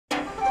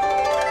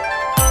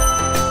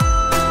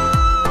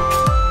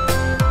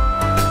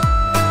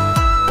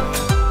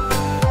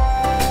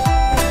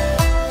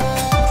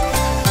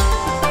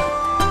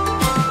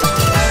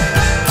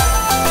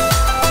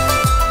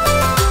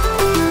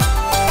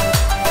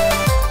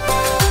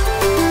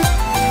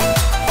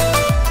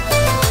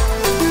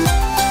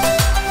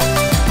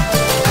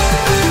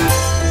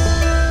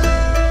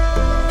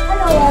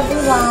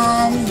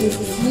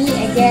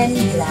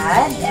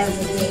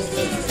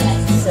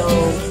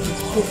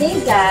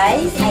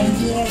guys, I'm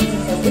here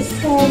in the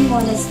Western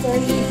Monastery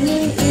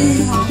here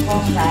in Hong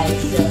Kong, guys.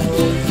 So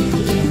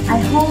I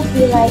hope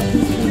you like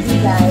this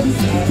video, guys,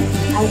 and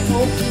I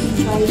hope you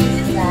enjoy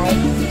this live.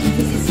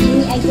 This is me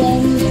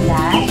again,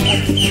 Glad.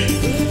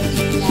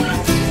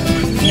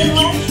 You're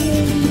watching.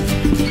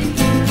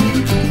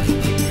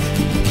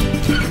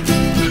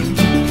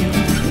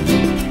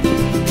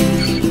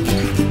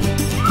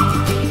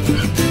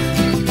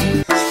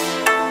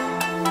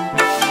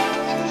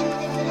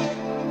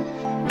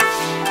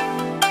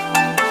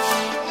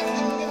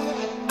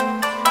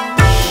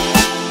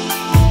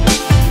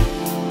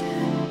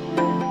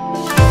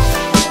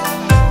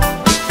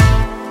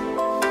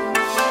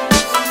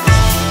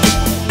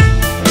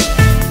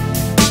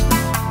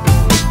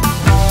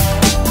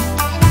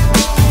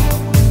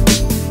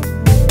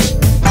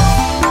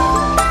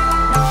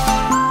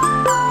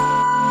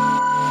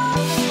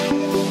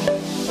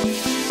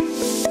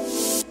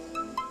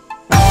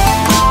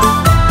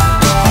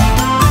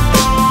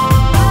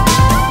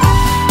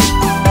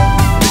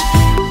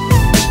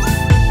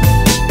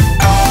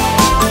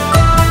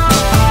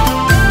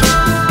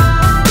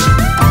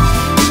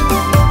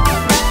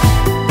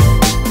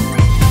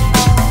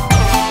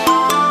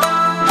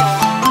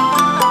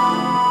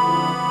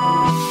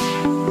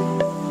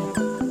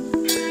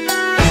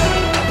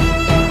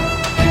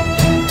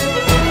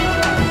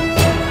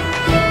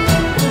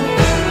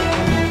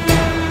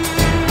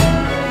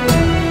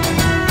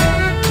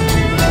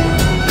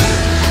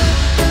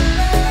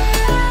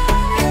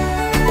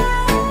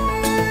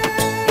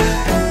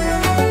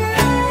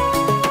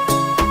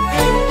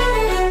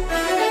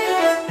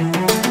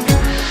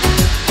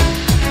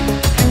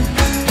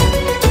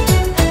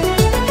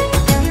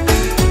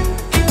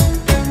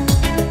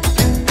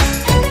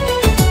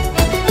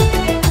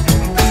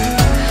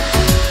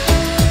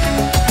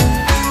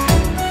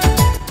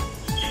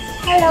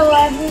 Hello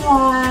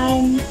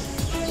everyone,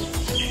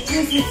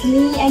 this is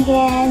me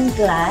again,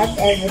 Glad,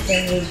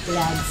 everything is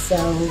Glad. So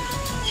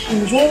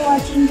enjoy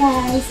watching,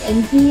 guys.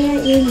 I'm here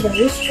in the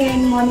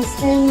Western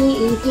Monastery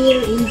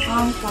here in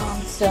Hong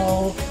Kong,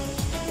 so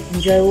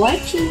enjoy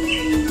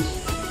watching.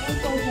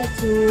 Don't forget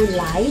to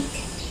like,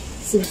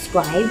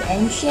 subscribe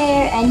and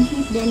share and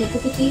hit the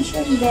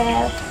notification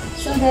bell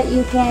so that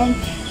you can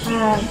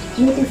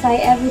notify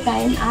every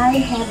time I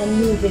have a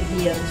new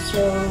video.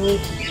 So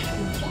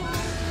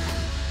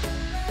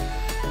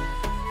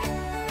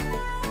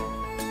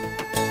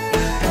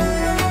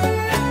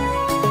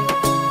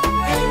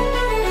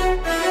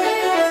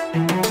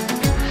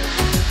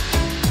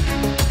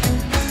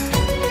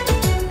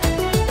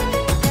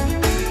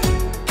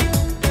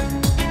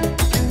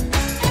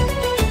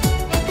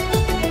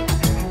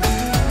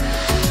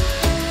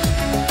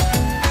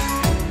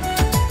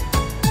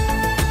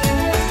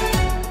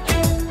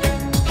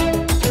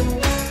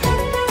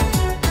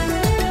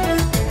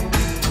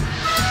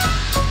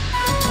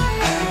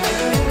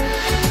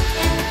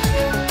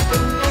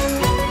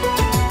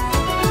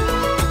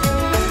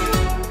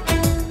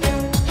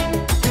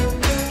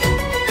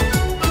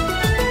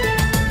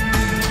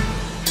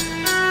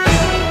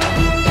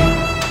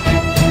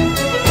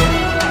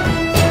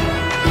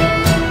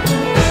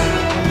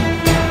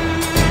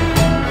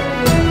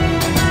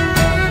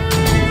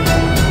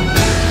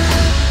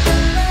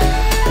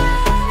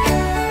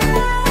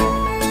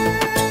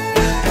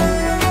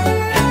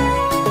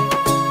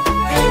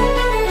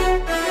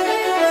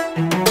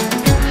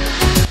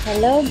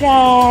hello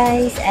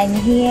guys, I'm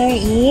here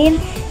in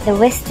the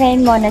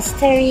Western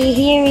Monastery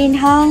here in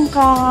Hong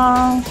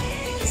Kong.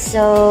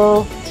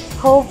 So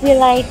hope you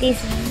like this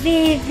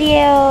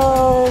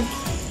video.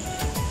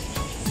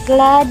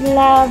 Glad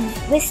love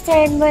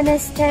Western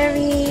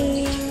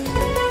Monastery.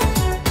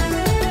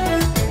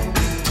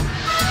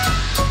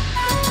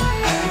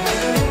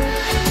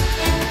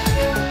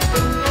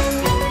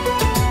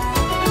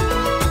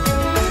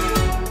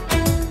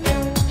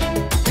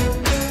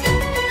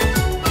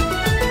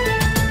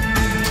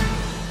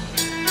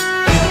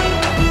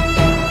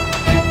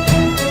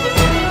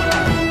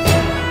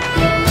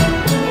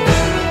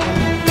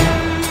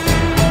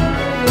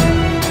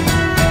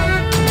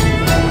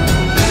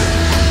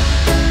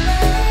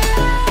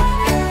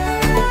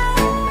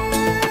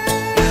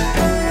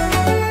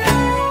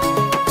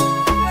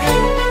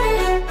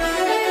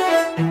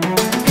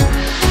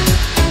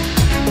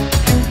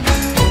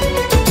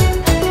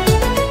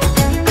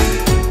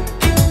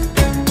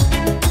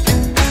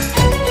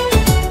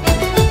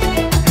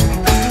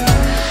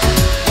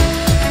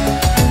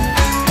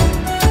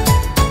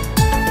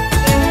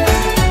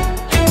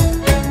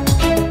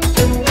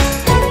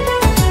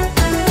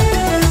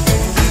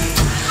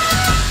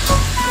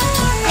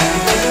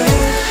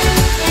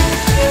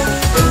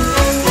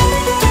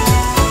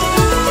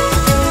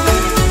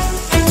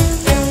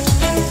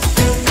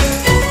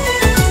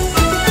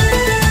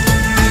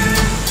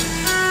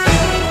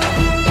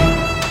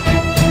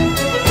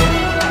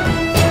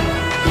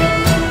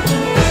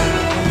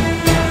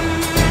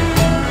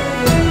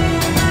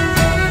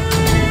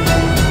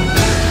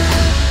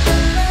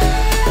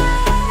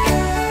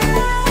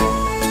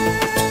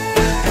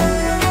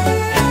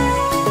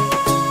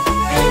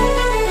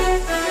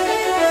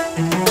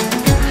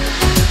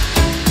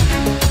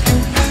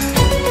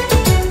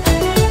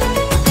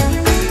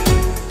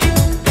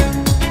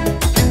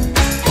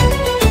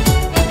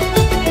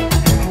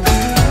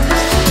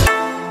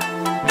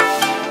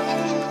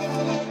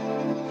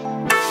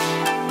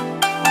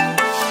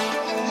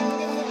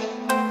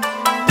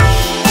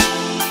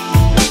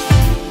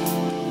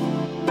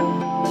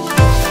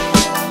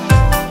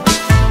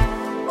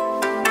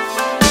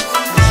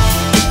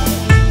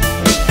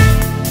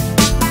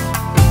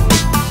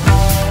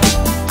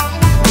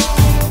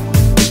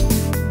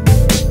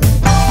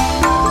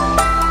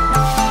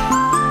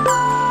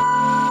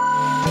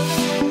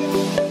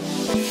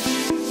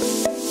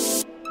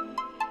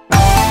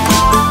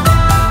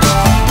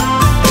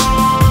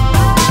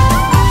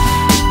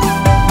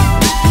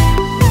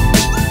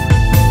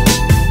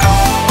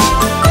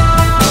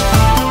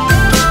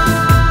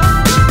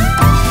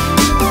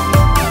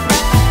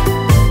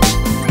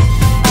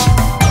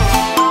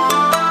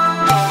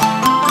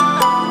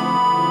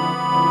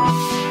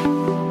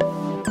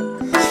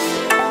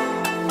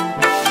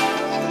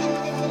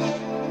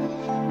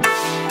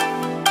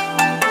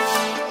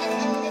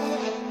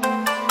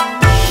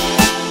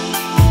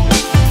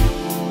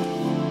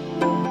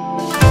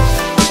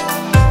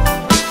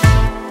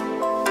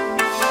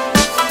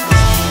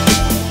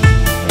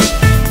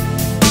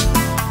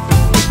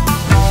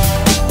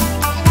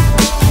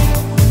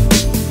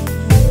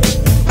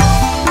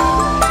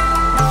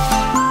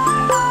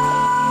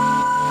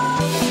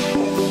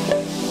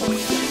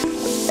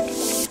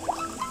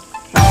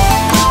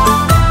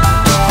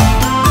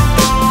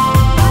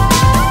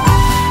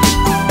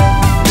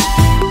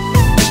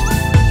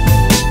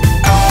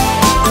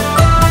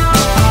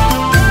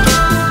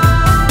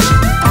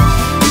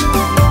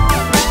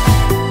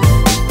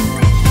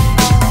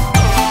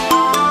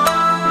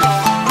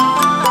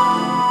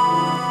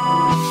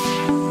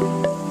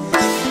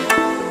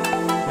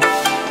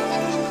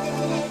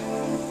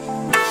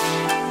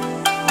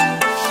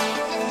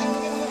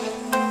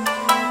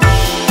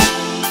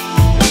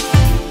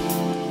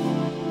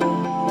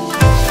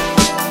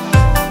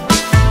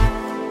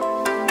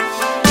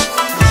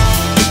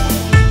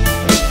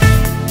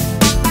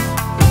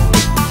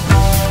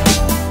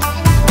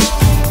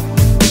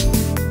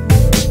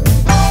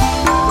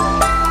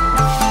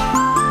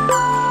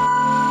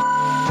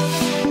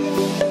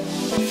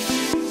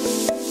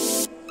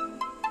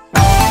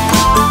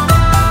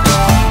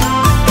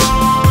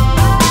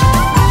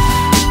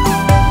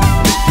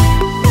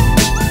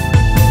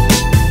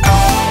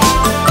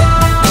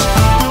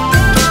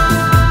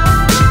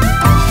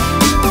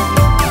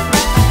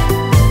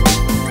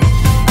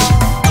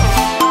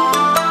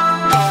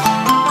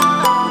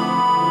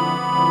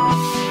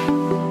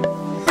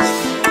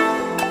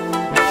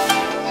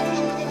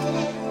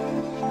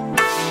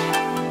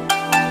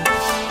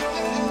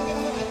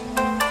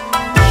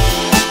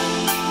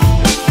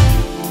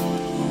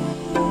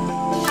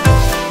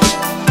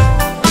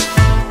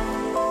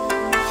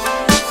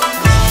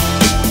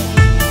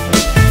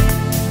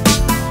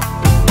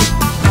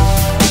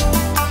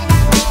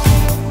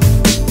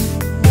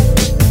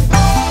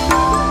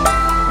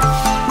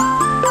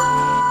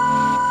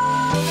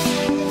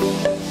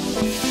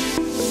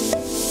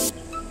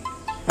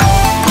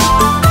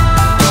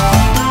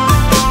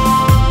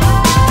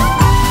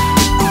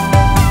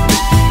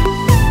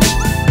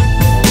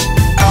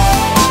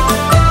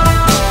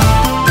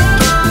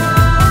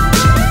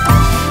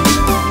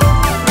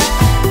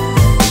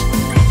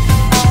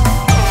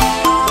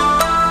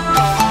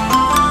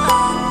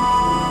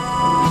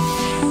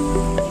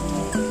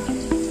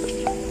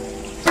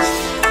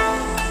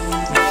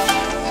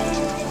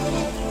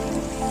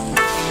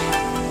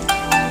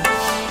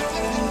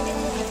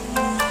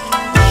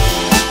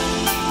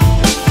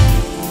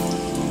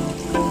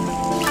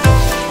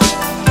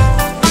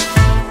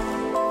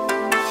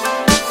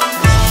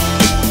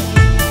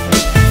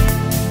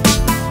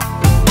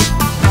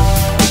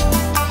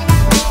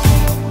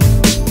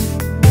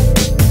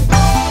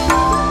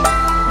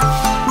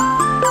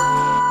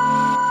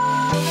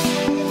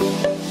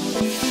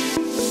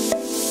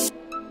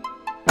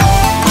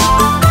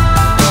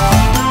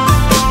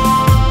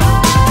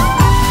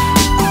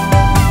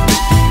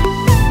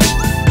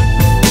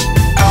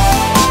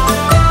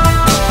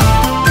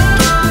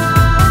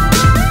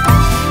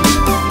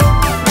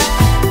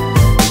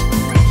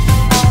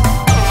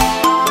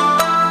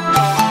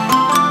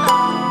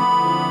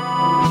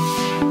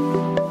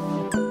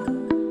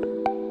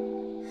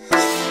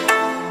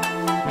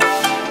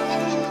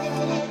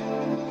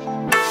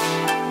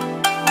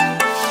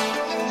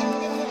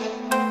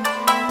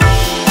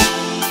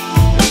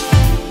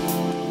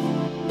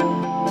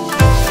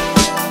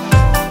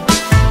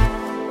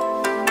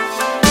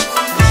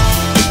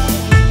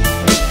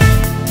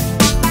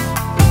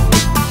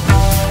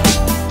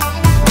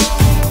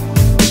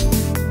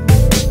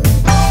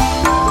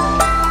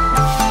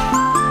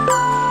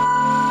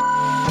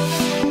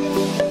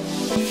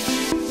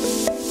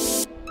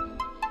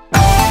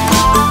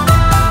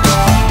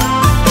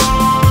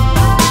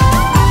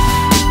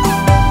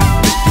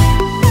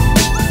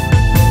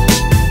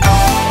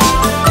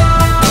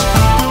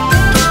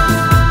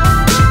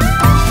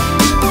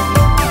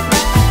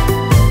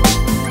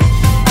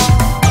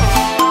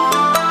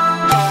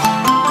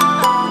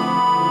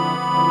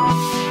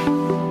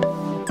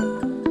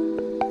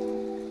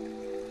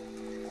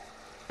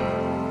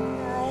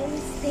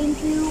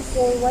 you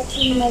for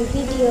watching my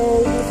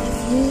video. This is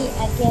me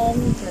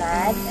again,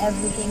 Glad,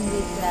 everything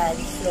with Glad.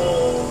 So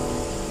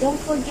don't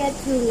forget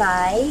to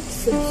like,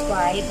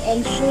 subscribe,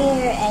 and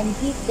share, and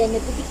hit the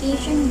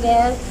notification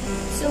bell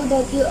so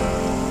that you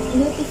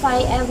notify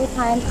every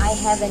time I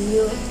have a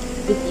new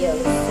video.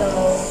 So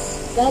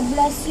God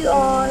bless you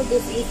all.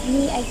 This is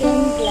me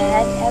again,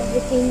 Glad,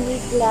 everything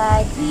with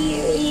Glad,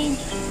 here in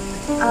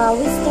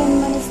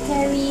Western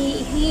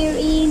Monastery, here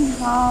in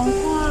Hong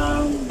Kong.